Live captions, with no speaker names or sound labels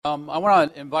I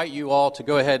want to invite you all to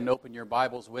go ahead and open your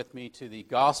Bibles with me to the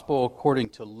Gospel according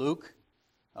to Luke.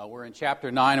 We're in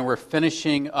chapter 9, and we're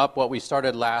finishing up what we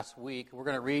started last week. We're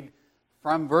going to read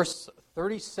from verse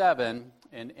 37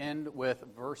 and end with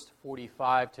verse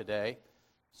 45 today.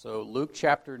 So Luke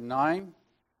chapter 9,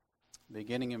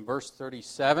 beginning in verse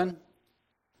 37.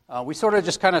 We sort of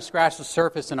just kind of scratched the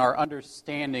surface in our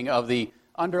understanding of the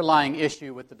underlying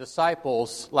issue with the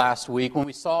disciples last week when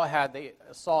we saw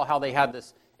how they had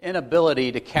this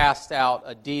inability to cast out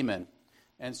a demon.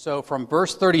 And so from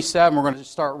verse 37, we're going to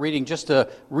start reading just to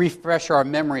refresh our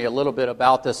memory a little bit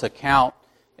about this account.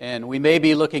 And we may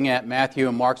be looking at Matthew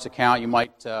and Mark's account. You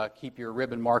might keep your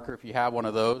ribbon marker if you have one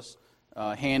of those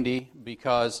handy,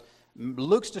 because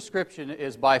Luke's description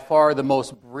is by far the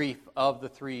most brief of the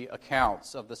three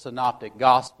accounts of the Synoptic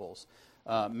Gospels.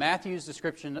 Matthew's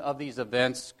description of these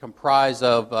events comprise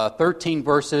of 13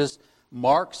 verses.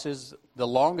 Mark's is the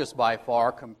longest by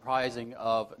far, comprising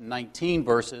of 19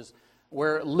 verses,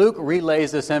 where Luke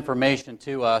relays this information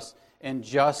to us in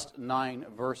just 9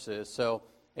 verses. So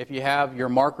if you have your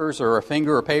markers or a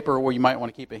finger or paper, well, you might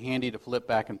want to keep it handy to flip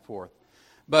back and forth.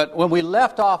 But when we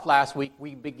left off last week,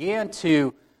 we began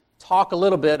to talk a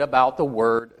little bit about the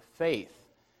word faith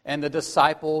and the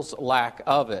disciples' lack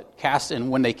of it,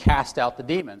 when they cast out the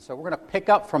demon. So we're going to pick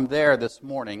up from there this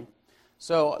morning.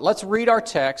 So let's read our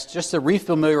text just to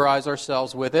refamiliarize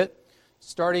ourselves with it,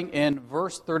 starting in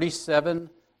verse 37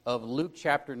 of Luke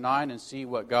chapter 9, and see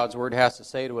what God's Word has to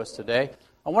say to us today.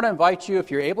 I want to invite you,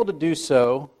 if you're able to do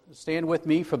so, stand with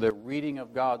me for the reading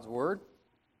of God's Word.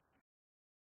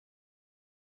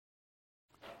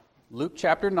 Luke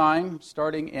chapter 9,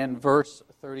 starting in verse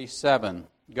 37.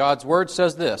 God's Word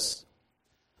says this: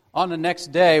 On the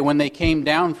next day, when they came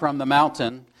down from the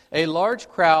mountain, a large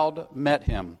crowd met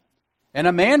him. And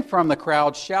a man from the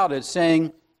crowd shouted,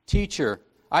 saying, Teacher,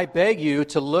 I beg you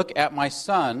to look at my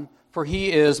son, for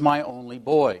he is my only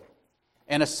boy.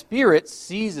 And a spirit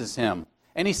seizes him,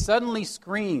 and he suddenly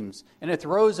screams, and it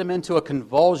throws him into a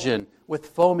convulsion with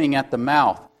foaming at the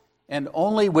mouth. And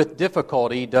only with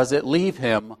difficulty does it leave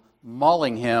him,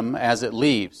 mauling him as it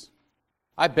leaves.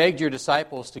 I begged your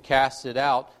disciples to cast it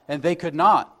out, and they could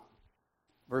not.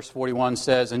 Verse 41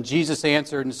 says, And Jesus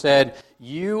answered and said,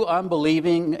 You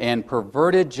unbelieving and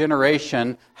perverted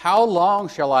generation, how long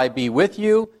shall I be with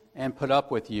you and put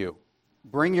up with you?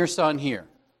 Bring your son here.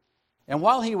 And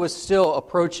while he was still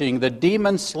approaching, the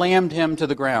demon slammed him to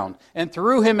the ground and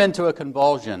threw him into a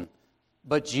convulsion.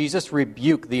 But Jesus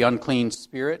rebuked the unclean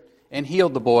spirit and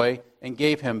healed the boy and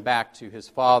gave him back to his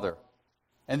father.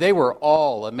 And they were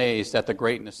all amazed at the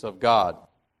greatness of God.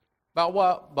 But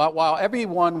while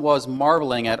everyone was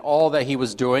marveling at all that he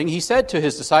was doing, he said to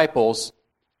his disciples,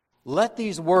 Let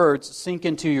these words sink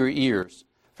into your ears,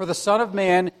 for the Son of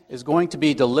Man is going to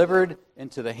be delivered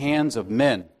into the hands of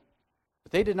men.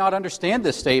 But they did not understand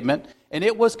this statement, and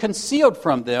it was concealed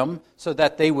from them so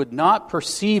that they would not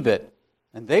perceive it.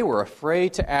 And they were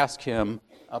afraid to ask him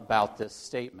about this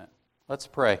statement. Let's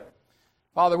pray.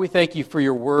 Father, we thank you for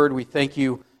your word. We thank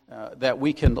you that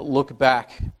we can look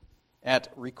back at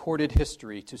recorded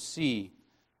history to see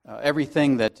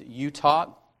everything that you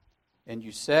taught and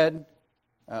you said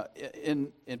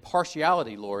in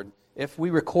partiality, Lord. If we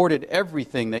recorded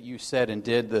everything that you said and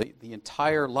did, the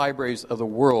entire libraries of the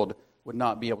world would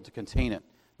not be able to contain it.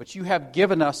 But you have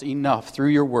given us enough through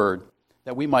your word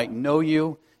that we might know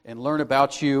you and learn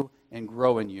about you and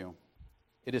grow in you.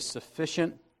 It is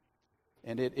sufficient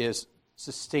and it is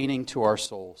sustaining to our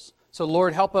souls. So,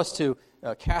 Lord, help us to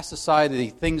cast aside the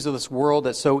things of this world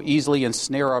that so easily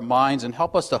ensnare our minds, and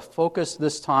help us to focus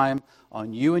this time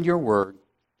on you and your word.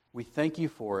 We thank you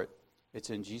for it.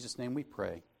 It's in Jesus' name we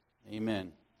pray.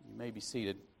 Amen. You may be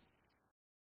seated.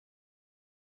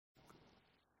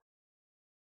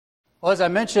 Well, as I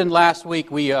mentioned last week,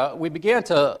 we began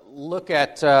to look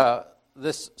at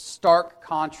this stark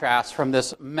contrast from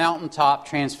this mountaintop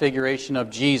transfiguration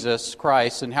of Jesus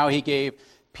Christ and how he gave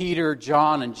Peter,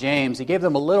 John, and James, he gave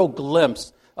them a little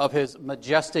glimpse of his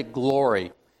majestic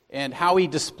glory and how he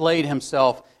displayed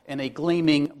himself in a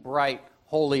gleaming, bright,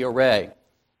 holy array,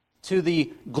 to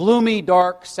the gloomy,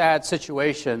 dark, sad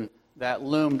situation that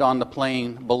loomed on the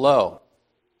plain below.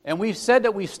 And we've said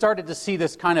that we've started to see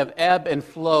this kind of ebb and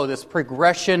flow, this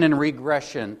progression and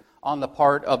regression on the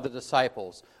part of the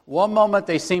disciples. One moment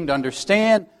they seem to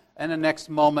understand, and the next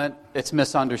moment it's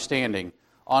misunderstanding.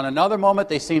 On another moment,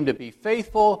 they seem to be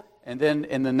faithful, and then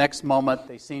in the next moment,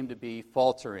 they seem to be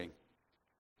faltering.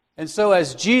 And so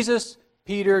as Jesus,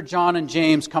 Peter, John, and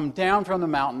James come down from the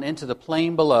mountain into the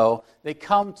plain below, they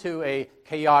come to a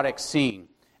chaotic scene.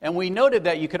 And we noted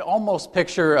that you could almost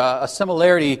picture a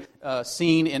similarity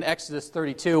seen in Exodus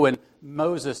 32 when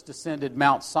Moses descended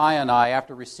Mount Sinai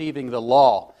after receiving the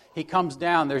law. He comes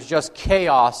down, there's just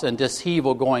chaos and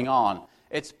upheaval going on.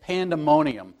 It's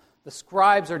pandemonium. The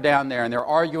scribes are down there and they're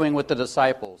arguing with the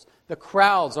disciples. The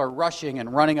crowds are rushing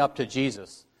and running up to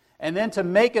Jesus. And then to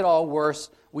make it all worse,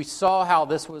 we saw how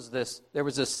there was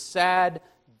this sad,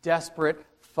 desperate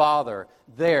father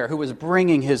there who was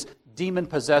bringing his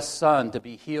demon-possessed son to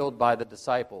be healed by the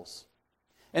disciples.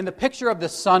 And the picture of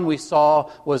this son we saw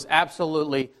was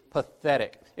absolutely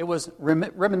pathetic. It was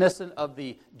reminiscent of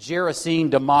the Gerasene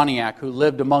demoniac who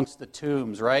lived amongst the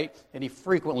tombs, right? And he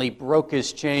frequently broke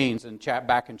his chains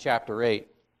back in chapter 8.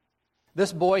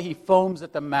 This boy, he foams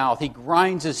at the mouth, he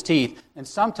grinds his teeth, and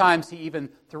sometimes he even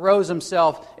throws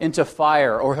himself into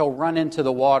fire or he'll run into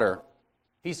the water.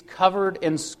 He's covered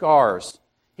in scars.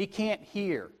 He can't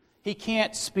hear. He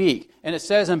can't speak. And it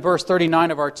says in verse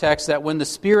 39 of our text that when the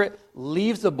Spirit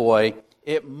leaves the boy,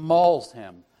 it mauls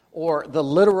him. Or the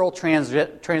literal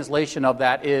translation of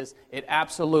that is, it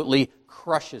absolutely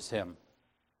crushes him.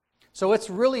 So it's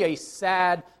really a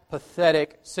sad,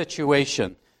 pathetic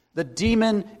situation. The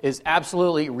demon is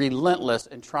absolutely relentless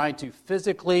in trying to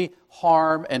physically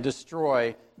harm and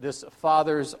destroy this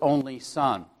father's only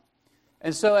son.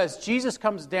 And so as Jesus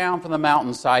comes down from the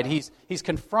mountainside, he's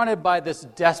confronted by this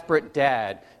desperate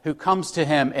dad who comes to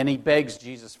him and he begs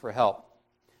Jesus for help.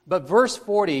 But verse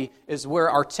 40 is where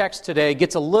our text today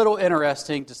gets a little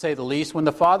interesting, to say the least, when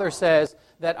the father says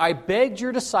that I begged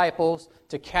your disciples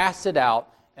to cast it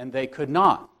out, and they could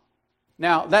not.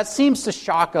 Now, that seems to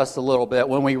shock us a little bit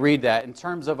when we read that in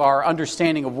terms of our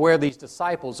understanding of where these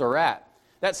disciples are at.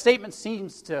 That statement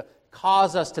seems to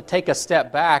cause us to take a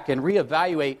step back and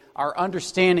reevaluate our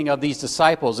understanding of these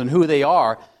disciples and who they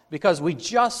are, because we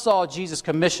just saw Jesus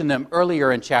commission them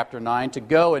earlier in chapter 9 to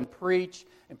go and preach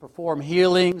and perform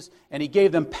healings, and he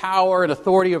gave them power and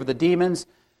authority over the demons.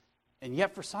 And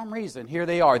yet for some reason, here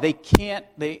they are. They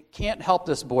can't help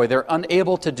this boy. They're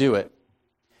unable to do it.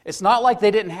 It's not like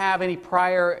they didn't have any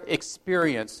prior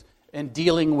experience in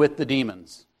dealing with the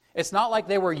demons. It's not like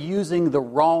they were using the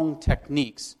wrong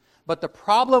techniques. But the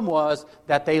problem was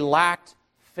that they lacked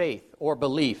faith or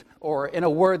belief, or in a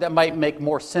word that might make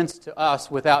more sense to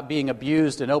us without being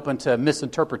abused and open to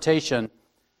misinterpretation,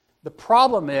 the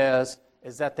problem is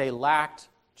that they lacked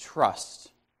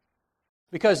trust.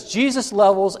 Because Jesus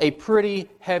levels a pretty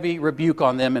heavy rebuke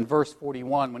on them in verse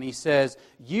 41 when he says,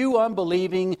 "You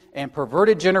unbelieving and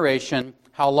perverted generation,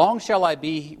 how long shall I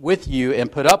be with you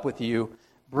and put up with you?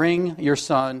 Bring your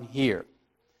son here."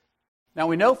 Now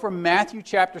we know from Matthew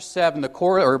chapter 7,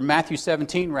 Matthew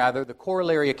 17 rather, the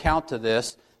corollary account to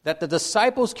this, that the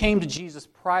disciples came to Jesus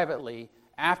privately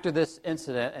after this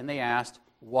incident and they asked,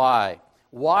 why?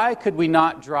 Why could we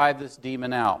not drive this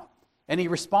demon out? And he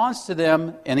responds to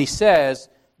them and he says,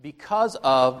 because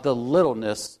of the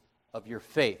littleness of your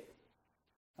faith.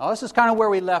 Now this is kind of where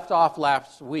we left off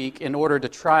last week in order to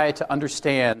try to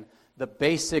understand the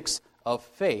basics of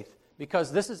faith,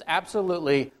 because this is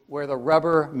absolutely where the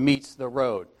rubber meets the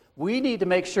road. We need to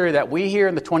make sure that we here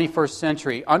in the 21st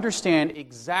century understand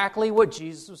exactly what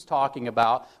Jesus was talking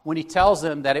about when he tells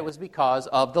them that it was because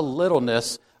of the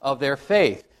littleness of their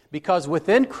faith. Because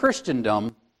within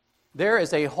Christendom, there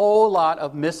is a whole lot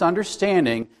of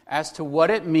misunderstanding as to what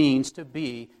it means to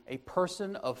be a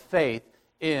person of faith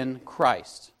in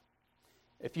Christ.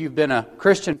 If you've been a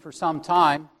Christian for some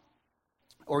time,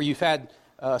 or you've had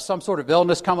some sort of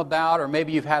illness come about, or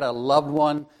maybe you've had a loved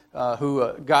one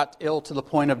who got ill to the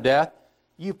point of death,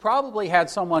 you probably had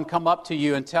someone come up to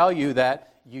you and tell you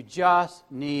that you just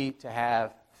need to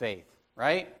have faith,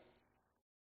 right?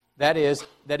 That is,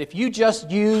 that if you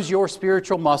just use your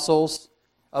spiritual muscles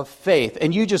of faith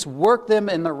and you just work them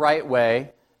in the right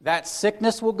way, that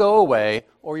sickness will go away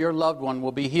or your loved one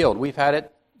will be healed. We've had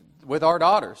it with our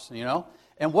daughters, you know.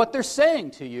 And what they're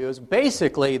saying to you is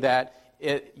basically that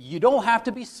you don't have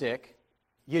to be sick,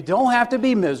 you don't have to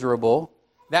be miserable.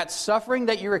 That suffering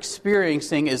that you're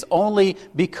experiencing is only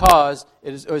because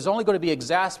it is only going to be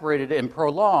exasperated and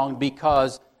prolonged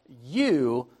because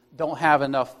you don't have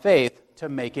enough faith to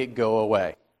make it go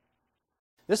away.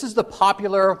 This is the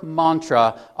popular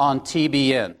mantra on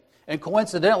TBN. And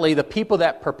coincidentally, the people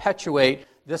that perpetuate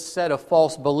this set of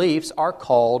false beliefs are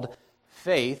called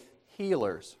faith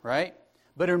healers, right?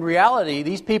 But in reality,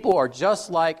 these people are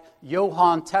just like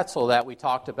Johann Tetzel that we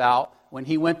talked about when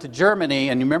he went to Germany.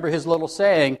 And you remember his little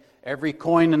saying, every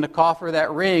coin in the coffer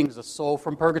that rings, a soul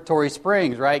from Purgatory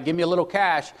Springs, right? Give me a little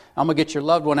cash, I'm going to get your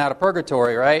loved one out of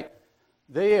purgatory, right?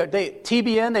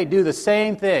 TBN, they do the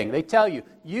same thing. They tell you,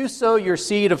 you sow your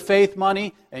seed of faith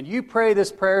money, and you pray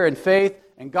this prayer in faith,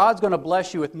 and God's going to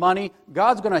bless you with money,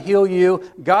 God's going to heal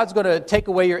you, God's going to take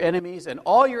away your enemies and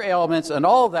all your ailments and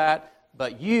all of that,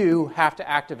 but you have to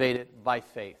activate it by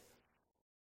faith.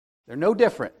 They're no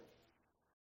different.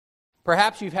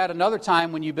 Perhaps you've had another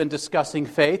time when you've been discussing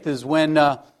faith is when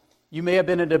you may have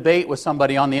been in a debate with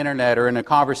somebody on the internet or in a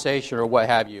conversation or what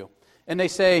have you. And they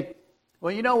say,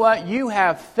 well, you know what? You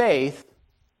have faith,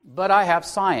 but I have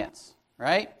science,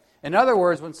 right? In other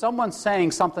words, when someone's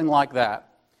saying something like that,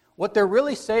 what they're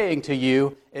really saying to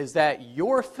you is that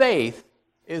your faith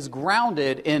is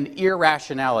grounded in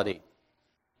irrationality.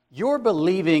 You're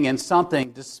believing in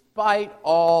something despite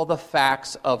all the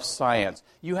facts of science.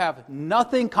 You have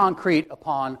nothing concrete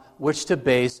upon which to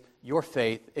base your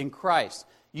faith in Christ.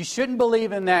 You shouldn't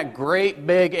believe in that great,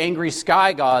 big, angry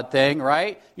sky god thing,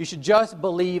 right? You should just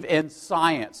believe in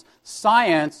science.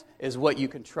 Science is what you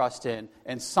can trust in,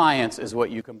 and science is what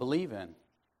you can believe in.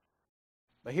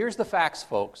 But here's the facts,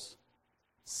 folks.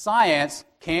 Science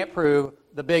can't prove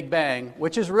the Big Bang,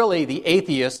 which is really the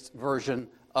atheist version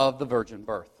of the virgin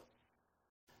birth.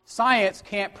 Science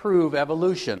can't prove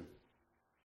evolution.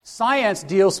 Science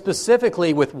deals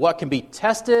specifically with what can be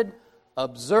tested,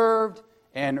 observed,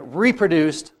 and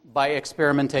reproduced by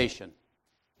experimentation.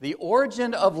 The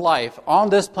origin of life on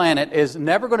this planet is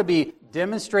never going to be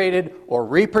demonstrated or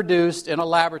reproduced in a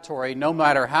laboratory, no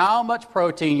matter how much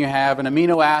protein you have and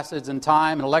amino acids and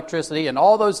time and electricity and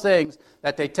all those things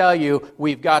that they tell you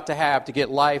we've got to have to get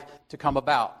life to come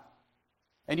about.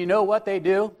 And you know what they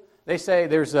do? They say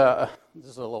this is a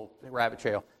little rabbit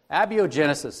trail.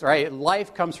 Abiogenesis, right?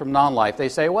 Life comes from non-life. They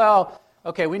say, well,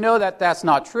 okay, we know that that's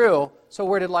not true, so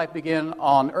where did life begin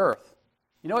on Earth?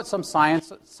 You know what some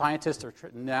scientists are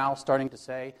now starting to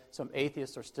say? Some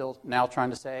atheists are still now trying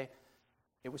to say?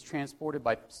 It was transported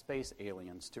by space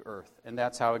aliens to Earth, and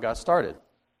that's how it got started,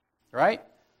 right?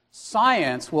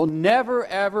 Science will never,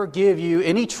 ever give you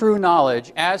any true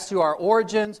knowledge as to our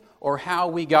origins or how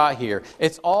we got here.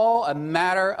 It's all a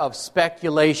matter of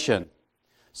speculation.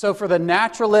 So for the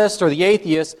naturalist or the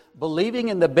atheist, believing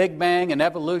in the Big Bang and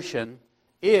evolution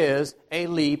is a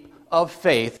leap of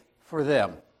faith for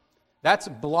them. That's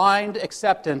blind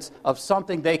acceptance of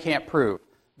something they can't prove.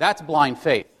 That's blind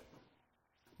faith.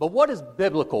 But what is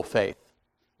biblical faith?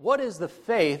 What is the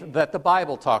faith that the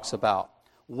Bible talks about?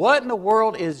 What in the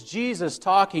world is Jesus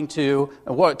talking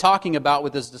about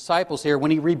with his disciples here when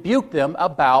he rebuked them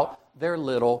about their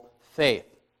little faith?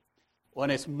 Well, in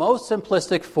its most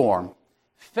simplistic form,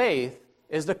 faith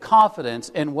is the confidence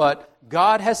in what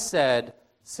God has said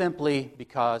simply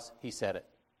because he said it.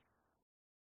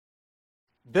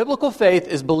 Biblical faith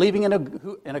is believing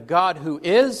in a God who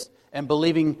is and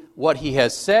believing what he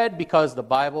has said because the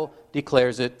Bible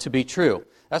declares it to be true.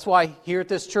 That's why here at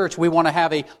this church we want to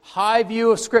have a high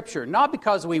view of Scripture, not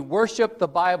because we worship the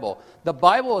Bible. The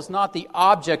Bible is not the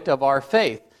object of our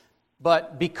faith,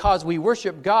 but because we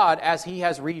worship God as he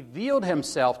has revealed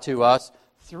himself to us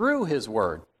through his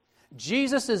word.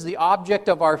 Jesus is the object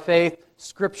of our faith.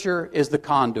 Scripture is the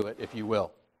conduit, if you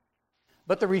will.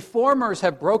 But the Reformers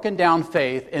have broken down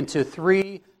faith into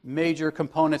three major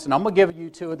components, and I'm going to give you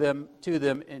two of them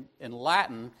in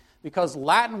Latin, because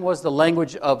Latin was the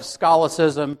language of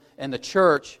scholasticism in the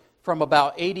church from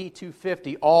about 80 to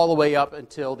 50 all the way up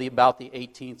until about the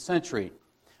 18th century.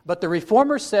 But the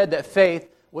Reformers said that faith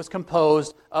was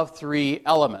composed of three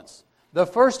elements. The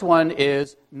first one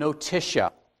is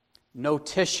notitia.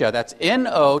 Notitia, that's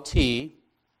Notitia.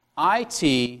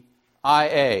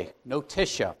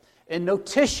 Notitia. And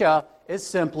notitia is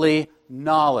simply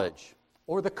knowledge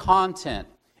or the content.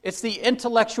 It's the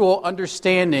intellectual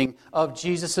understanding of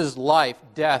Jesus' life,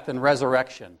 death, and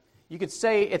resurrection. You could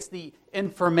say it's the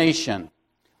information.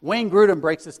 Wayne Grudem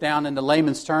breaks this down into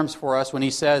layman's terms for us when he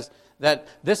says that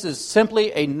this is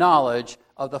simply a knowledge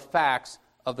of the facts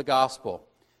of the gospel.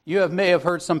 You may have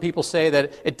heard some people say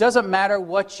that it doesn't matter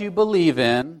what you believe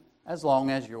in as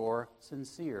long as you're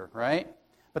sincere, right?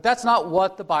 But that's not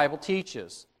what the Bible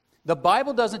teaches. The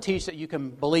Bible doesn't teach that you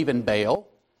can believe in Baal.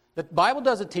 The Bible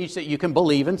doesn't teach that you can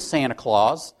believe in Santa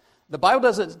Claus. The Bible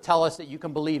doesn't tell us that you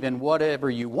can believe in whatever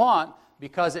you want,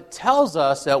 because it tells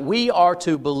us that we are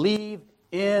to believe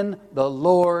in the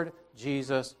Lord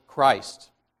Jesus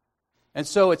Christ. And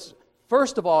so it's,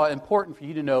 first of all, important for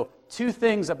you to know two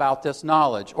things about this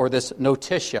knowledge, or this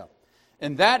notitia.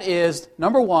 And that is,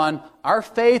 number one, our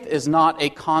faith is not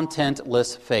a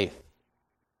contentless faith.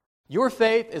 Your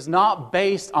faith is not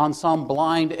based on some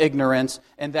blind ignorance,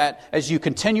 and that as you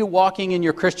continue walking in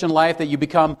your Christian life, that you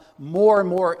become more and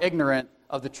more ignorant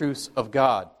of the truths of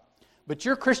God. But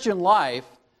your Christian life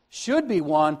should be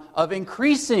one of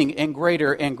increasing in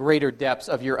greater and greater depths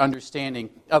of your understanding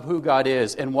of who God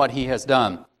is and what he has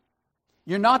done.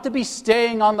 You're not to be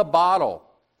staying on the bottle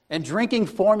and drinking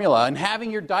formula and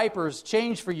having your diapers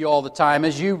changed for you all the time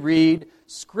as you read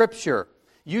Scripture.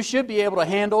 You should be able to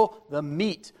handle the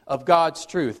meat of God's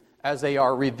truth as they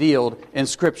are revealed in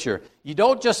Scripture. You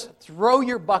don't just throw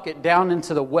your bucket down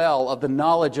into the well of the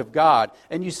knowledge of God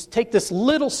and you take this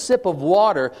little sip of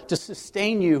water to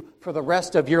sustain you for the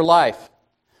rest of your life.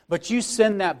 But you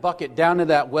send that bucket down to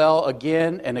that well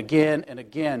again and again and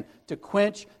again to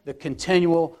quench the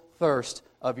continual thirst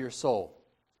of your soul.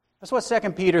 That's what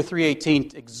 2 Peter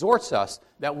 3:18 exhorts us,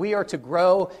 that we are to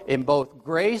grow in both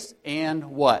grace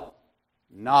and what?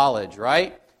 Knowledge,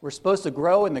 right? We're supposed to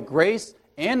grow in the grace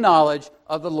and knowledge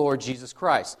of the Lord Jesus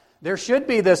Christ. There should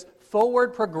be this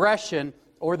forward progression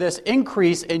or this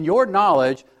increase in your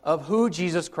knowledge of who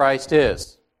Jesus Christ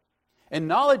is. And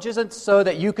knowledge isn't so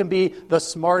that you can be the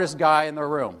smartest guy in the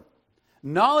room.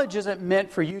 Knowledge isn't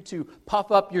meant for you to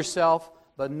puff up yourself,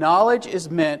 but knowledge is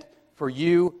meant for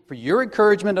you, for your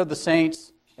encouragement of the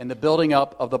saints and the building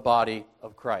up of the body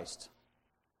of Christ.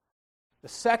 The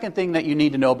second thing that you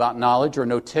need to know about knowledge, or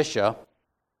notitia,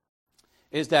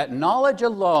 is that knowledge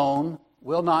alone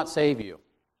will not save you.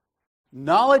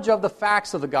 Knowledge of the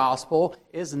facts of the gospel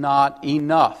is not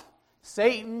enough.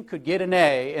 Satan could get an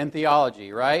A in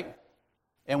theology, right?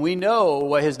 And we know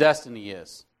what his destiny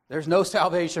is. There's no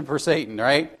salvation for Satan,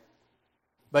 right?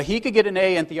 But he could get an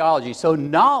A in theology. So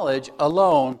knowledge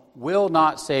alone will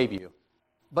not save you.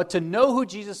 But to know who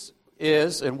Jesus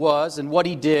is and was and what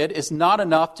he did is not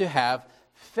enough to have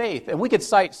faith. And we could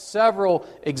cite several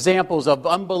examples of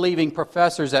unbelieving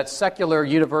professors at secular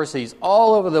universities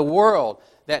all over the world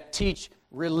that teach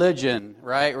religion,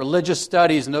 right? Religious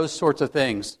studies and those sorts of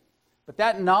things. But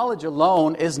that knowledge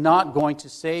alone is not going to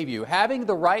save you. Having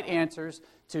the right answers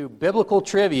to biblical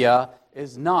trivia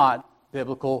is not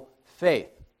biblical faith.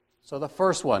 So the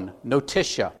first one,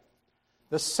 notitia.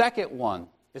 The second one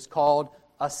is called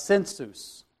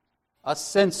assensus.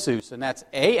 Assensus, and that's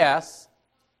A-S-S-E-N-S-U-S.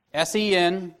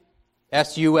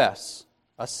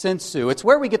 Assensu. It's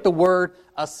where we get the word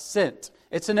assent.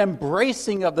 It's an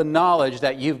embracing of the knowledge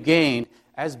that you've gained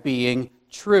as being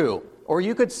true. Or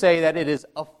you could say that it is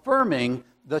affirming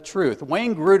the truth.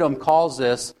 Wayne Grudem calls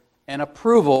this an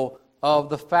approval of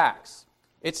the facts.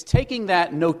 It's taking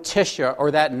that notitia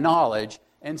or that knowledge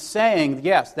and saying,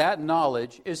 yes, that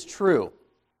knowledge is true,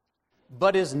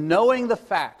 but is knowing the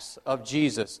facts of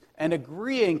Jesus and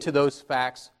agreeing to those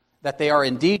facts that they are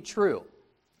indeed true.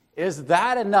 Is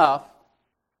that enough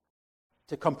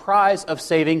to comprise of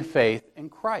saving faith in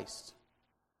Christ?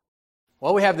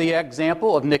 Well, we have the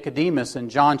example of Nicodemus in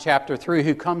John chapter 3,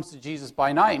 who comes to Jesus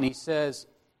by night and he says,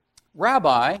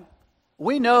 Rabbi,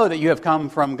 we know that you have come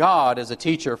from God as a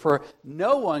teacher, for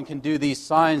no one can do these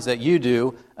signs that you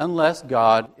do unless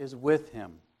God is with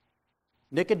him.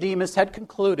 Nicodemus had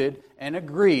concluded and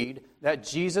agreed that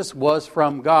Jesus was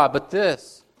from God, but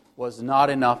this was not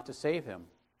enough to save him.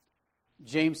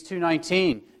 James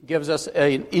 2:19 gives us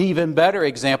an even better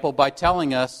example by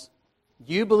telling us,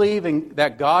 you believe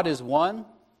that God is one?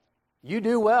 You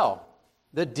do well.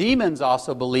 The demons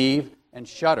also believe and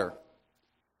shudder.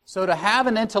 So to have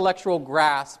an intellectual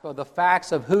grasp of the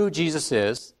facts of who Jesus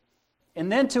is,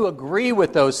 and then to agree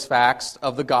with those facts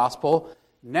of the gospel,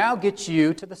 now gets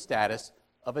you to the status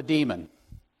of a demon.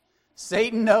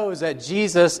 Satan knows that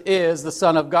Jesus is the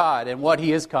Son of God and what he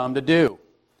has come to do,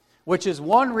 which is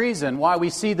one reason why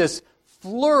we see this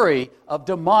flurry of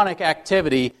demonic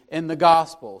activity in the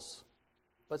Gospels.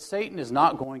 But Satan is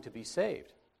not going to be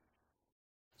saved.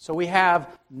 So we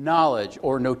have knowledge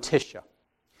or notitia.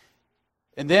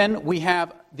 And then we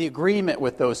have the agreement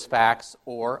with those facts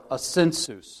or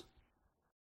assensus.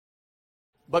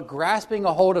 But grasping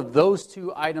a hold of those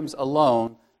two items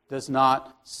alone does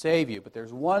not save you. But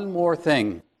there's one more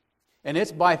thing, and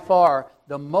it's by far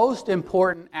the most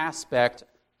important aspect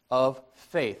of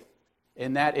faith,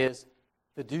 and that is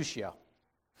fiducia.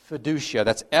 Fiducia,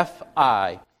 that's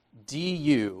F-I-D-U-C-I-A.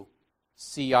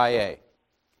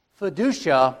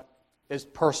 Fiducia is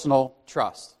personal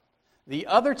trust. The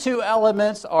other two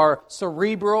elements are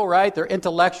cerebral, right? They're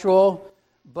intellectual,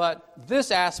 but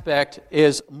this aspect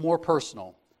is more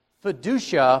personal.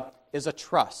 Fiducia is a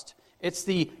trust. It's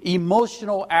the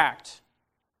emotional act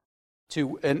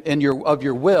of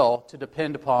your will to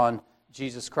depend upon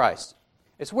Jesus Christ.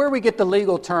 It's where we get the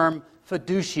legal term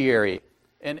fiduciary.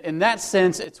 And in that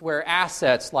sense, it's where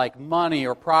assets like money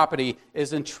or property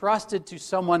is entrusted to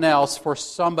someone else for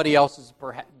somebody else's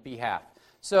behalf.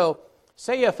 So,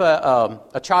 say if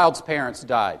a child's parents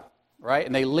died, right,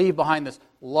 and they leave behind this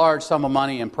large sum of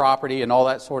money and property and all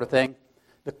that sort of thing,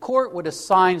 the court would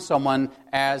assign someone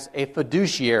as a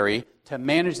fiduciary to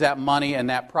manage that money and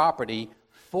that property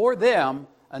for them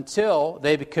until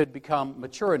they could become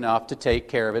mature enough to take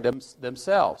care of it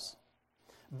themselves.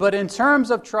 But in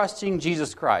terms of trusting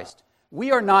Jesus Christ,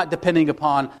 we are not depending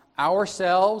upon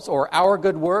ourselves or our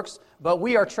good works, but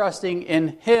we are trusting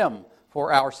in Him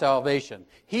for our salvation.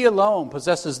 He alone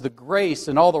possesses the grace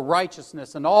and all the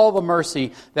righteousness and all the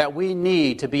mercy that we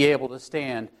need to be able to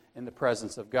stand in the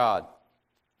presence of God.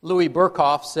 Louis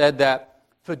Berkhoff said that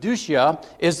fiducia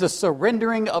is the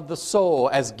surrendering of the soul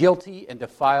as guilty and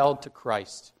defiled to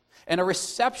Christ, and a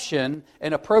reception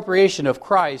and appropriation of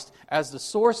Christ as the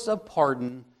source of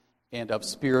pardon and of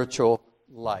spiritual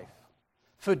life.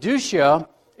 Fiducia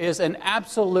is an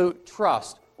absolute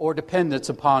trust or dependence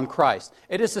upon Christ.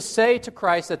 It is to say to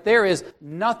Christ that there is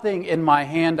nothing in my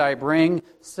hand I bring,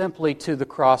 simply to the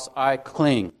cross I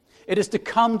cling. It is to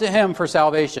come to Him for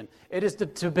salvation. It is to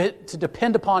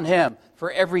depend upon Him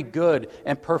for every good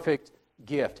and perfect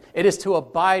gift. It is to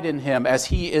abide in Him as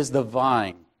He is the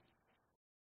vine.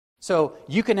 So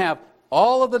you can have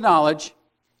all of the knowledge,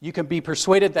 you can be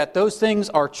persuaded that those things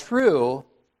are true,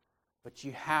 but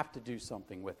you have to do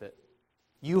something with it.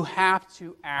 You have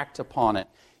to act upon it.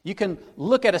 You can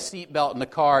look at a seatbelt in the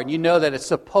car and you know that it's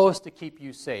supposed to keep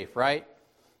you safe, right?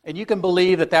 And you can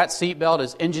believe that that seatbelt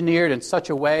is engineered in such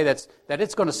a way that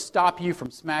it's going to stop you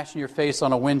from smashing your face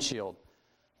on a windshield.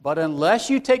 But unless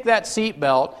you take that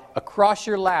seatbelt across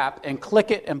your lap and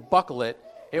click it and buckle it,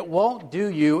 it won't do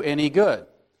you any good.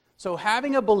 So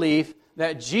having a belief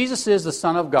that Jesus is the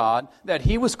Son of God, that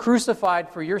He was crucified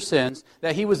for your sins,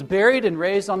 that He was buried and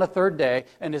raised on the third day,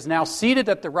 and is now seated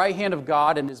at the right hand of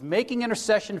God and is making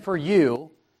intercession for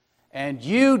you, and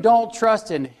you don't trust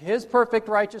in His perfect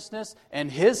righteousness and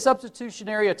His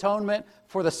substitutionary atonement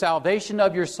for the salvation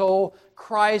of your soul,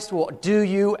 Christ will do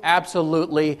you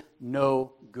absolutely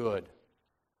no good.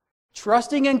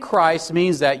 Trusting in Christ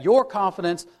means that your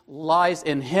confidence lies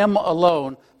in Him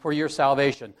alone for your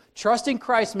salvation. Trusting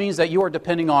Christ means that you are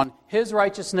depending on His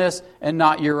righteousness and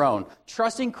not your own.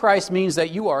 Trusting Christ means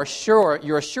that you are sure,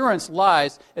 your assurance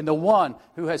lies in the one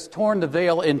who has torn the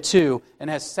veil in two and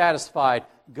has satisfied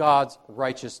God's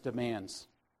righteous demands.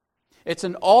 It's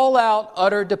an all-out,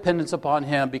 utter dependence upon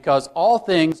Him because all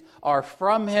things are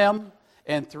from Him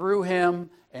and through Him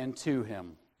and to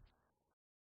Him.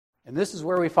 And this is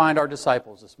where we find our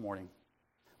disciples this morning.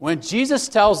 When Jesus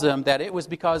tells them that it was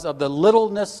because of the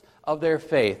littleness of their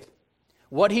faith,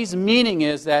 what He's meaning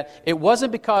is that it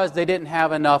wasn't because they didn't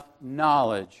have enough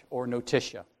knowledge or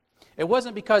notitia. It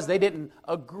wasn't because they didn't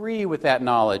agree with that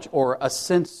knowledge or a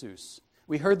sensus.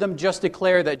 We heard them just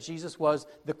declare that Jesus was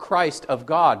the Christ of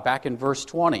God back in verse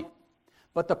 20.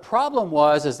 But the problem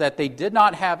is that they did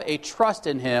not have a trust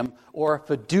in Him or a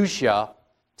fiducia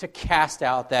to cast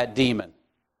out that demon.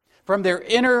 From their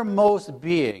innermost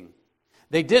being,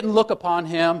 they didn't look upon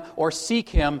Him or seek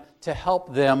Him to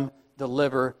help them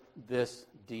deliver this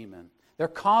demon. Their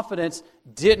confidence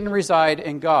didn't reside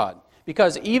in God.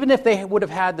 Because even if they would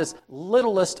have had this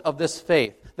littlest of this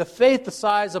faith, the faith the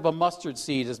size of a mustard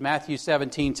seed, as Matthew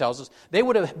 17 tells us, they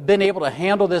would have been able to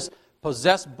handle this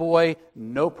possessed boy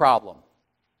no problem.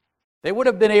 They would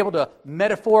have been able to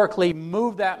metaphorically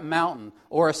move that mountain,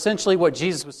 or essentially what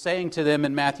Jesus was saying to them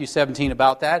in Matthew 17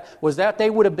 about that was that they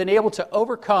would have been able to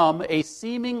overcome a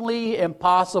seemingly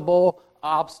impossible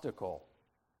obstacle.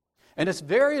 And it's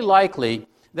very likely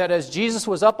that as Jesus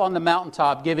was up on the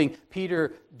mountaintop giving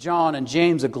Peter, John, and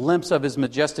James a glimpse of His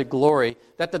majestic glory,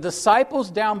 that the disciples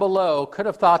down below could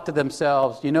have thought to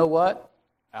themselves, you know what?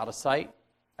 Out of sight,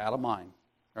 out of mind,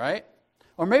 right?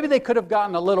 Or maybe they could have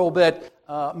gotten a little bit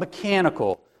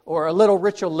mechanical or a little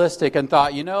ritualistic and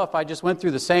thought, you know, if I just went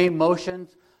through the same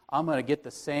motions, I'm going to get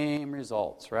the same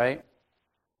results, right?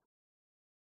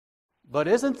 But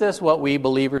isn't this what we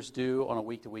believers do on a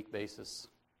week-to-week basis?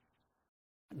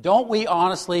 Don't we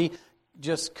honestly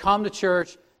just come to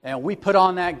church and we put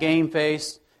on that game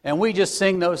face and we just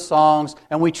sing those songs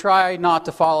and we try not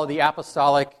to follow the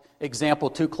apostolic example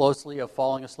too closely of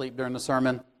falling asleep during the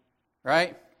sermon,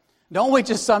 right? Don't we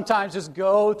just sometimes just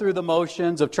go through the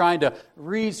motions of trying to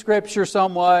read Scripture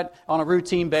somewhat on a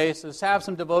routine basis, have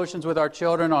some devotions with our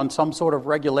children on some sort of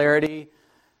regularity,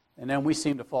 and then we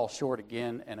seem to fall short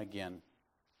again and again.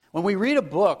 When we read a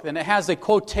book, then it has a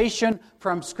quotation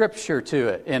from Scripture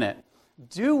in it.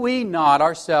 Do we not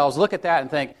ourselves look at that and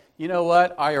think, you know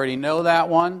what, I already know that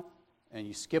one, and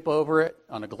you skip over it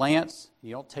on a glance,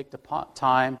 you don't take the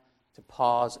time to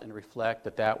pause and reflect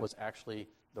that that was actually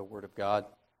the Word of God?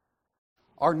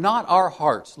 Are not our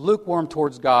hearts lukewarm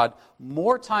towards God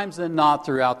more times than not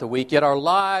throughout the week? Yet our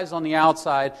lives on the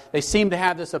outside, they seem to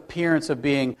have this appearance of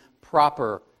being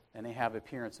proper, and they have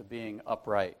appearance of being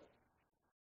upright.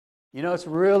 You know, it's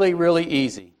really, really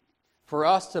easy for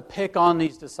us to pick on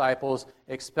these disciples,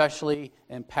 especially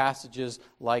in passages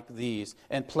like these,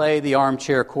 and play the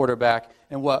armchair quarterback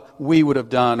and what we would have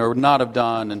done or not have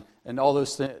done and all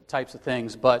those types of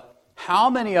things. But how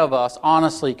many of us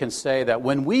honestly can say that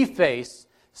when we face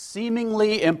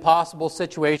seemingly impossible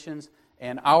situations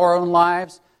in our own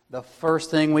lives, the first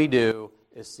thing we do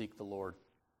is seek the Lord?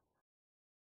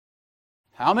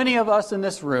 How many of us in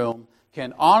this room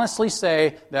can honestly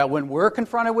say that when we're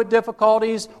confronted with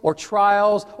difficulties or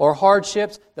trials or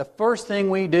hardships, the first thing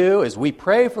we do is we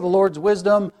pray for the Lord's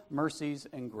wisdom, mercies,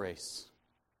 and grace?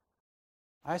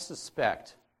 I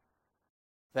suspect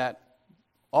that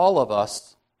all of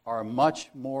us are much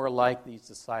more like these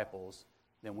disciples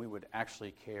than we would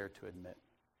actually care to admit.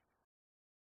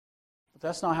 But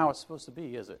that's not how it's supposed to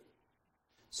be, is it?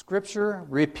 Scripture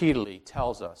repeatedly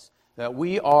tells us that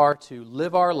we are to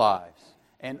live our lives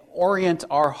and orient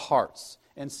our hearts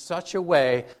in such a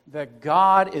way that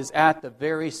God is at the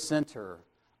very center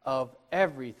of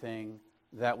everything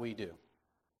that we do.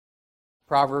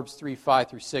 Proverbs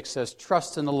 3:5-6 says,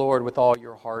 "Trust in the Lord with all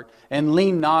your heart, and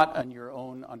lean not on your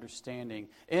own understanding.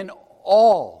 In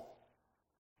all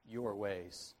your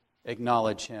ways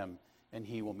acknowledge Him, and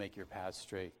He will make your paths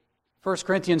straight." 1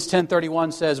 Corinthians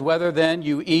 10:31 says, "Whether then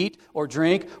you eat or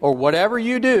drink or whatever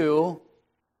you do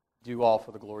all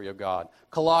for the glory of God."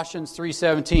 Colossians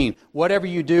 3:17, "Whatever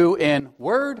you do in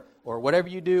word or whatever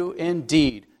you do in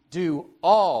deed, do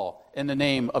all in the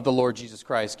name of the Lord Jesus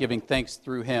Christ, giving thanks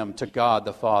through Him to God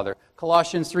the Father."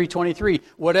 Colossians 3:23,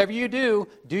 "Whatever you do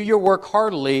your work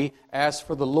heartily as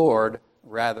for the Lord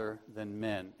rather than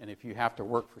men." And if you have to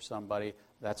work for somebody,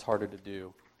 that's harder to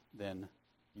do than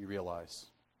you realize.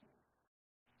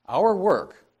 Our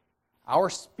work, our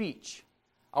speech,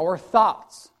 our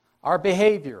thoughts, our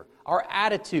behavior, our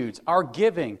attitudes, our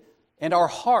giving, and our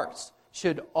hearts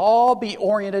should all be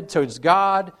oriented towards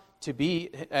God to be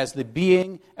as the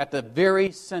being at the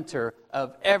very center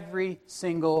of every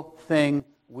single thing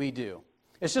we do.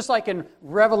 It's just like in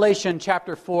Revelation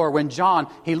chapter 4 when John,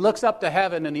 he looks up to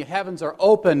heaven and the heavens are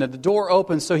open and the door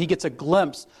opens so he gets a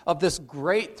glimpse of this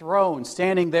great throne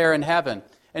standing there in heaven.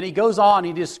 And he goes on,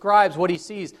 he describes what he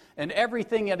sees, and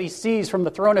everything that he sees from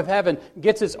the throne of heaven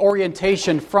gets its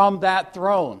orientation from that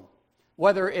throne.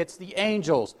 Whether it's the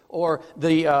angels or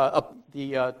the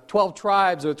 12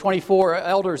 tribes or the 24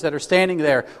 elders that are standing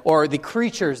there, or the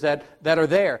creatures that are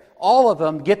there, all of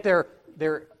them get their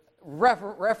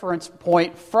reference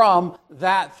point from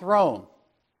that throne.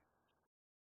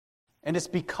 And it's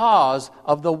because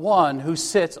of the one who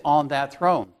sits on that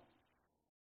throne.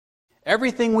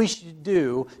 Everything we should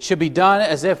do should be done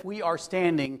as if we are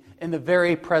standing in the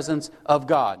very presence of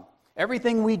God.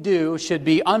 Everything we do should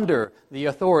be under the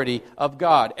authority of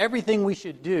God. Everything we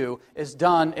should do is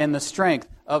done in the strength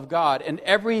of God. And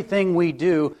everything we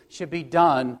do should be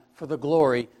done for the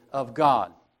glory of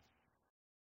God.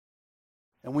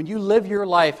 And when you live your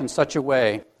life in such a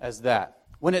way as that,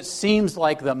 when it seems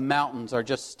like the mountains are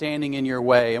just standing in your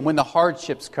way, and when the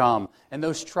hardships come, and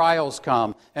those trials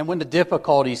come, and when the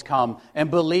difficulties come,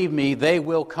 and believe me, they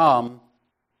will come,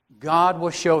 God will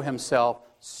show Himself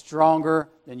stronger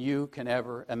than you can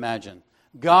ever imagine.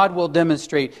 God will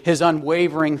demonstrate His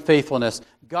unwavering faithfulness.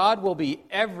 God will be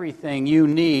everything you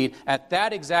need at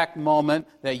that exact moment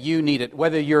that you need it.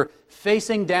 Whether you're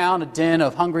facing down a den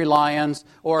of hungry lions,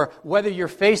 or whether you're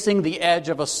facing the edge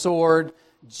of a sword,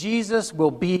 Jesus will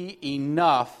be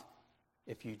enough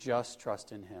if you just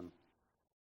trust in Him.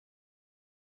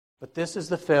 But this is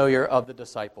the failure of the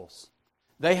disciples.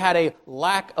 They had a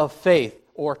lack of faith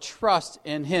or trust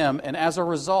in Him, and as a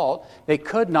result, they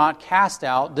could not cast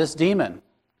out this demon.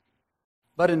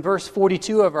 But in verse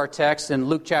 42 of our text in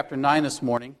Luke chapter 9 this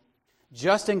morning,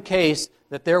 just in case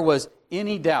that there was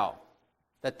any doubt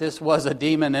that this was a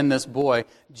demon in this boy,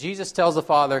 Jesus tells the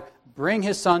Father, bring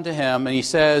His son to Him, and He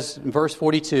says in verse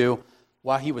 42,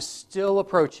 while He was still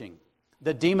approaching,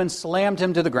 the demon slammed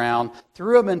him to the ground,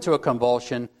 threw him into a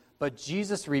convulsion, but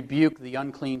Jesus rebuked the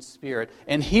unclean spirit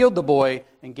and healed the boy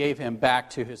and gave him back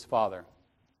to his father.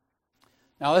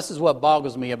 Now, this is what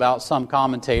boggles me about some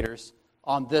commentators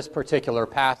on this particular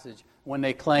passage when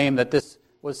they claim that this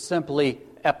was simply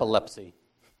epilepsy.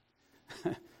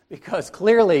 Because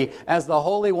clearly, as the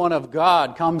Holy One of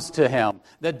God comes to him,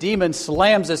 the demon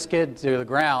slams this kid to the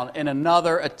ground in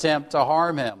another attempt to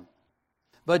harm him.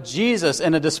 But Jesus,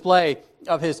 in a display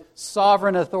of His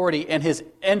sovereign authority and His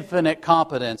infinite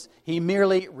competence, He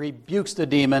merely rebukes the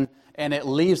demon, and it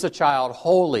leaves the child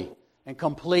wholly and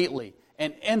completely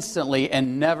and instantly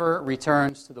and never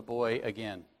returns to the boy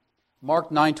again. Mark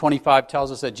 9:25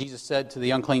 tells us that Jesus said to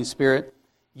the unclean spirit,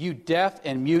 You deaf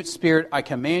and mute spirit, I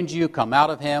command you, come out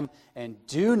of him, and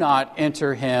do not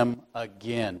enter him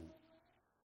again.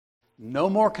 No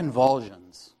more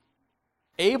convulsions.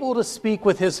 Able to speak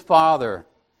with his Father,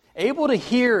 able to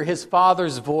hear his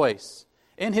Father's voice,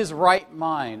 in his right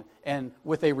mind, and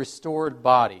with a restored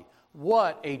body.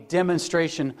 What a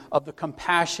demonstration of the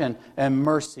compassion and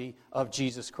mercy of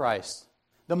Jesus Christ.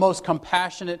 The most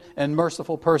compassionate and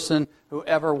merciful person who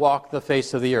ever walked the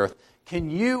face of the earth. Can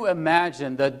you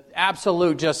imagine the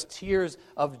absolute just tears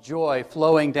of joy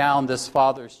flowing down this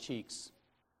father's cheeks?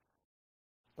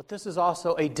 But this is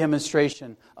also a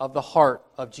demonstration of the heart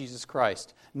of Jesus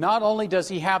Christ. Not only does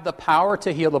he have the power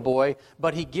to heal the boy,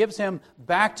 but he gives him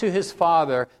back to his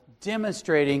father,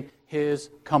 demonstrating his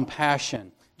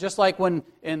compassion. Just like when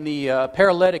in the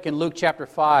paralytic in Luke chapter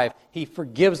 5, he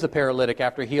forgives the paralytic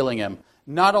after healing him.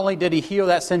 Not only did he heal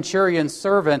that centurion's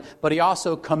servant, but he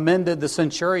also commended the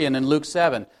centurion in Luke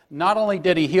 7. Not only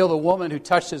did he heal the woman who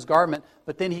touched his garment,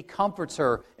 but then he comforts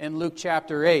her in Luke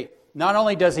chapter 8. Not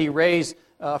only does he raise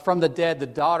from the dead the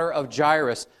daughter of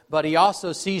Jairus, but he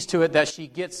also sees to it that she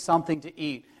gets something to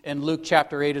eat in Luke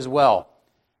chapter 8 as well.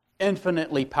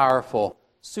 Infinitely powerful,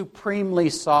 supremely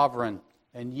sovereign,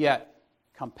 and yet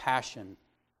compassion,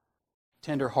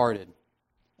 tender-hearted,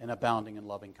 and abounding in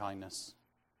loving kindness.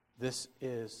 This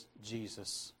is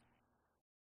Jesus.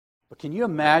 But can you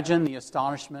imagine the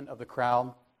astonishment of the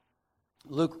crowd?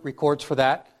 Luke records for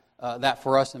that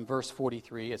for us in verse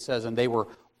 43. It says, and they were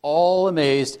all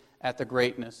amazed at the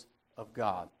greatness of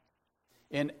God.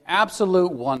 In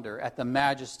absolute wonder at the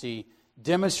majesty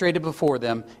demonstrated before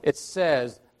them, it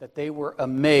says that they were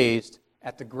amazed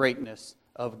at the greatness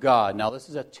of God. Now, this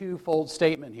is a twofold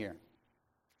statement here.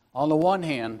 On the one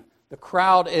hand, the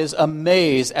crowd is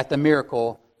amazed at the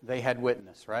miracle they had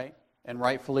witnessed, right? And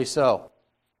rightfully so.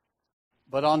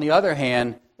 But on the other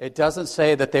hand, it doesn't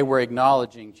say that they were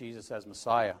acknowledging Jesus as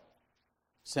Messiah,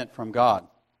 sent from God.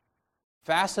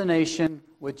 Fascination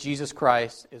with Jesus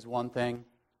Christ is one thing.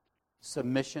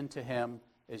 Submission to him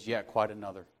is yet quite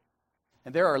another.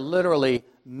 And there are literally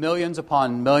millions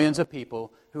upon millions of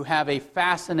people who have a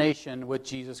fascination with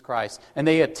Jesus Christ. And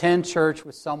they attend church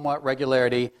with somewhat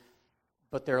regularity,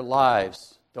 but their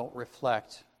lives don't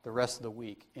reflect the rest of the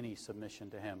week any submission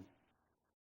to him.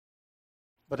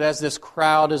 But as this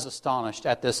crowd is astonished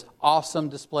at this awesome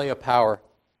display of power,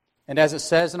 and as it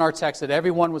says in our text that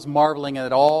everyone was marveling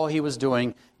at all he was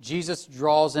doing, Jesus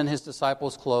draws in his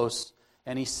disciples close,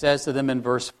 and he says to them in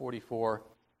verse 44,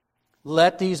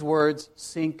 let these words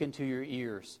sink into your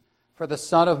ears, for the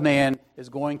Son of Man is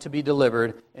going to be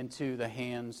delivered into the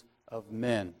hands of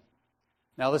men.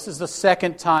 Now, this is the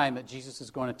second time that Jesus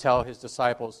is going to tell his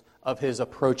disciples of his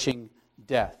approaching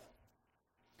death.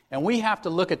 And we have to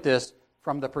look at this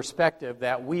from the perspective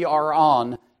that we are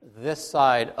on this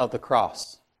side of the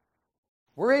cross.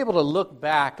 We're able to look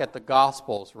back at the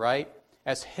Gospels, right,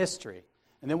 as history.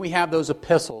 And then we have those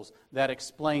epistles that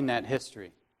explain that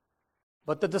history.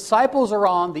 But the disciples are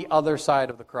on the other side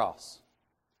of the cross.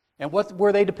 And what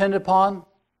were they dependent upon?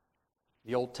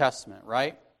 The Old Testament,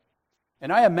 right?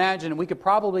 And I imagine we could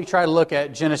probably try to look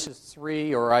at Genesis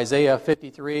 3 or Isaiah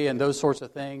 53 and those sorts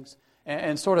of things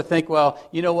and sort of think, well,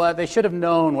 you know what, they should have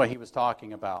known what he was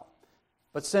talking about.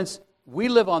 But since we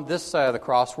live on this side of the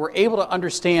cross, we're able to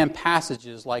understand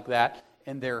passages like that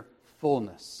in their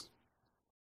fullness.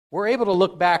 We're able to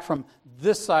look back from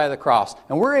this side of the cross,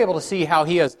 and we're able to see how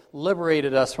he has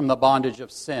liberated us from the bondage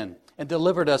of sin and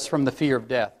delivered us from the fear of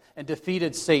death and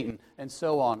defeated Satan and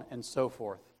so on and so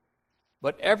forth.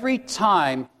 But every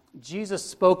time Jesus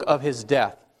spoke of his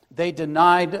death, they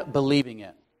denied believing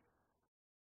it.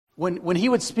 When he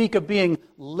would speak of being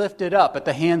lifted up at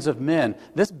the hands of men,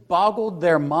 this boggled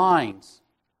their minds,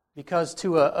 because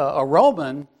to a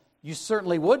Roman, you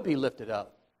certainly would be lifted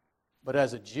up. But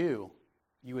as a Jew,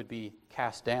 you would be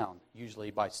cast down,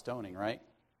 usually by stoning, right?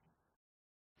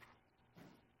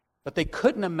 But they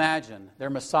couldn't imagine their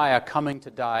Messiah coming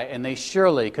to die, and they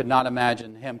surely could not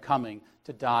imagine him coming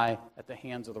to die at the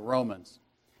hands of the Romans.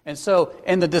 And so,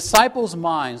 in the disciples'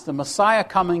 minds, the Messiah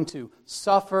coming to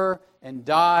suffer and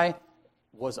die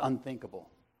was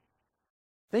unthinkable.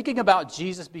 Thinking about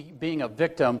Jesus being a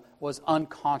victim was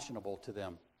unconscionable to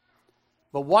them.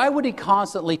 But why would he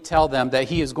constantly tell them that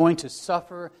he is going to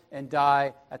suffer and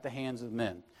die at the hands of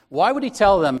men? Why would he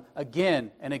tell them again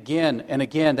and again and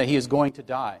again that he is going to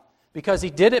die? Because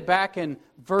he did it back in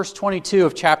verse 22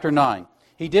 of chapter 9.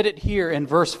 He did it here in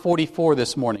verse 44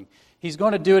 this morning. He's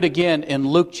going to do it again in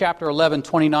Luke chapter 11,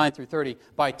 29 through 30,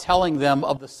 by telling them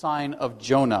of the sign of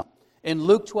Jonah. In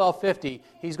Luke 12:50,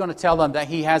 he's going to tell them that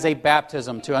he has a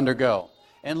baptism to undergo.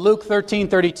 In Luke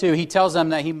 13:32, he tells them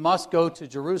that he must go to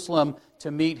Jerusalem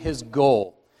to meet his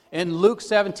goal. In Luke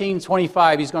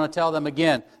 17:25, he's going to tell them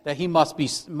again that he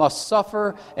must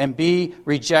suffer and be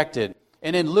rejected.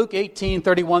 And in Luke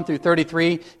 18:31 through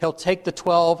 33, he'll take the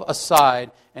 12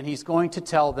 aside and he's going to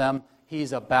tell them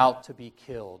he's about to be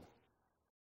killed.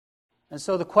 And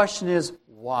so the question is,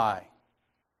 why?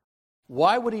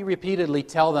 Why would he repeatedly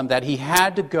tell them that he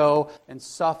had to go and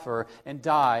suffer and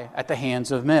die at the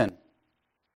hands of men?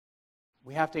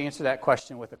 We have to answer that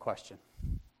question with a question.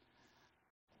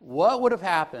 What would have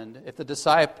happened to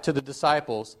the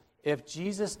disciples if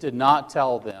Jesus did not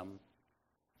tell them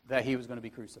that he was going to be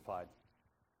crucified?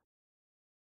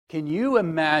 Can you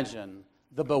imagine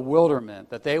the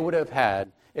bewilderment that they would have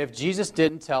had if Jesus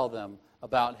didn't tell them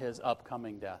about his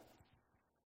upcoming death?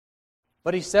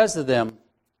 But he says to them,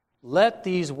 let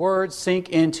these words sink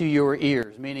into your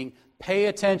ears, meaning pay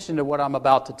attention to what I'm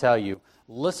about to tell you.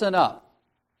 Listen up.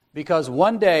 Because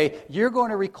one day you're going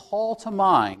to recall to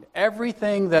mind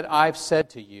everything that I've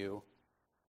said to you.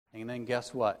 And then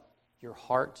guess what? Your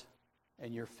heart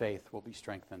and your faith will be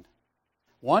strengthened.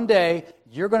 One day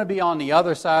you're going to be on the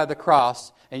other side of the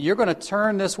cross and you're going to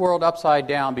turn this world upside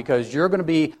down because you're going to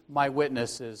be my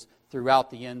witnesses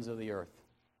throughout the ends of the earth.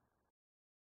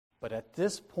 But at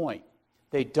this point,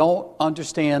 they don't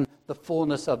understand the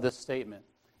fullness of this statement.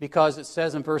 Because it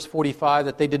says in verse 45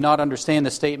 that they did not understand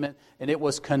the statement, and it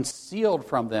was concealed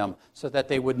from them so that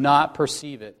they would not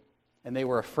perceive it. And they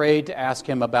were afraid to ask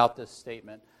him about this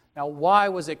statement. Now, why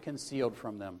was it concealed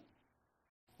from them?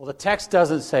 Well, the text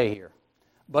doesn't say here.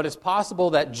 But it's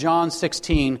possible that John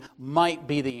 16 might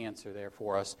be the answer there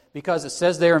for us. Because it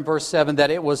says there in verse 7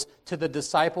 that it was to the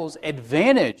disciples'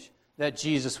 advantage that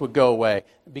Jesus would go away.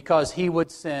 Because he would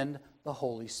send the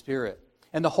Holy Spirit.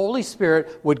 And the Holy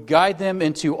Spirit would guide them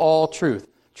into all truth.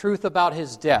 Truth about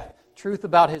his death. Truth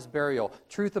about his burial.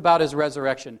 Truth about his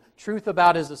resurrection. Truth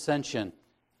about his ascension.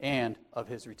 And of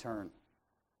his return.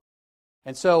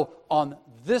 And so, on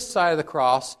this side of the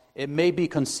cross, it may be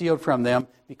concealed from them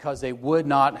because they would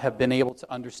not have been able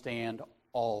to understand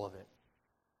all of it.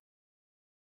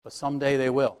 But someday they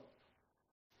will.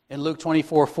 In Luke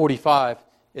 24:45,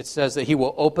 it says that he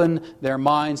will open their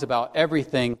minds about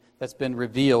everything that's been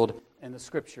revealed in the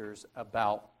Scriptures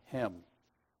about him.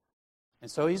 And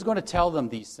so he's going to tell them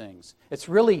these things. It's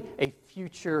really a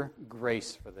future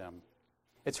grace for them.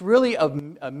 It's really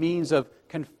a means of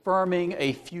confirming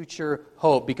a future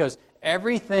hope because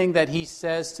everything that he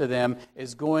says to them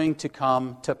is going to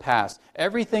come to pass.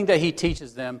 Everything that he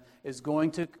teaches them is going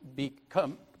to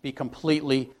be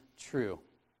completely true.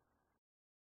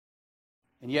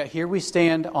 And yet here we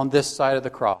stand on this side of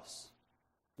the cross.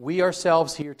 We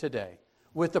ourselves here today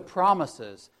with the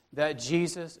promises that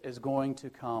Jesus is going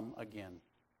to come again.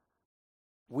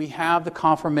 We have the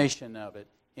confirmation of it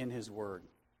in his word.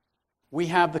 We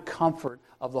have the comfort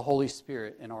of the Holy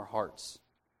Spirit in our hearts.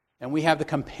 And we have the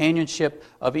companionship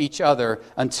of each other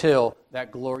until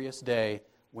that glorious day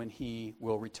when he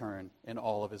will return in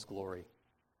all of his glory.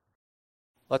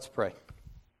 Let's pray.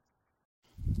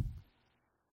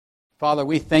 Father,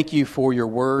 we thank you for your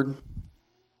word.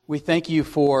 We thank you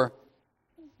for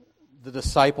the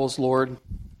disciples, Lord.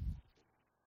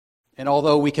 And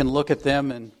although we can look at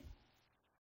them and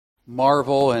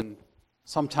marvel and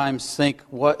sometimes think,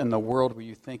 what in the world were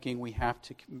you thinking? We have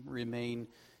to remain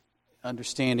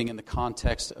understanding in the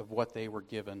context of what they were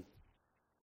given.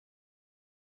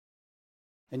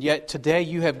 And yet today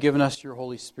you have given us your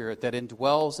Holy Spirit that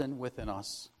indwells within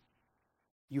us.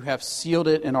 You have sealed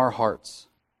it in our hearts.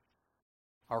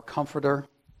 Our comforter,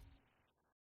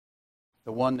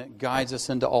 the one that guides us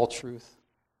into all truth.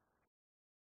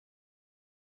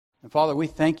 And Father, we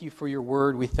thank you for your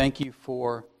word. We thank you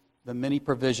for the many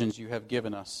provisions you have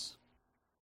given us.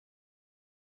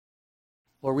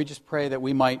 Lord, we just pray that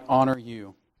we might honor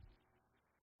you.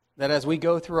 That as we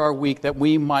go through our week, that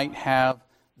we might have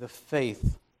the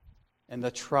faith and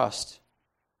the trust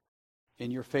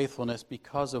in your faithfulness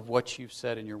because of what you've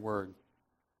said in your word.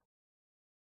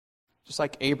 Just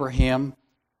like Abraham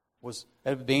was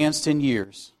advanced in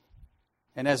years,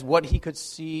 and as what he could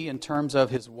see in terms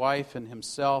of his wife and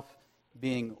himself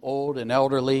being old and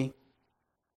elderly,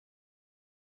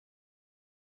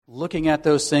 looking at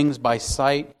those things by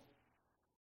sight,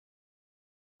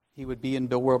 he would be in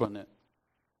bewilderment.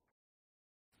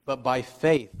 But by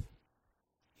faith,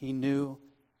 he knew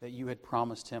that you had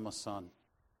promised him a son.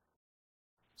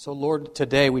 So Lord,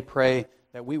 today we pray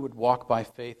that we would walk by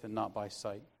faith and not by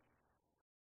sight.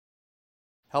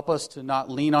 Help us to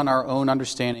not lean on our own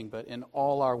understanding, but in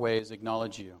all our ways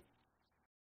acknowledge you.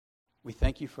 We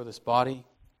thank you for this body,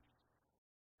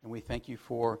 and we thank you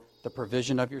for the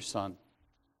provision of your Son.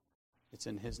 It's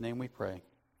in His name we pray.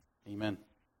 Amen.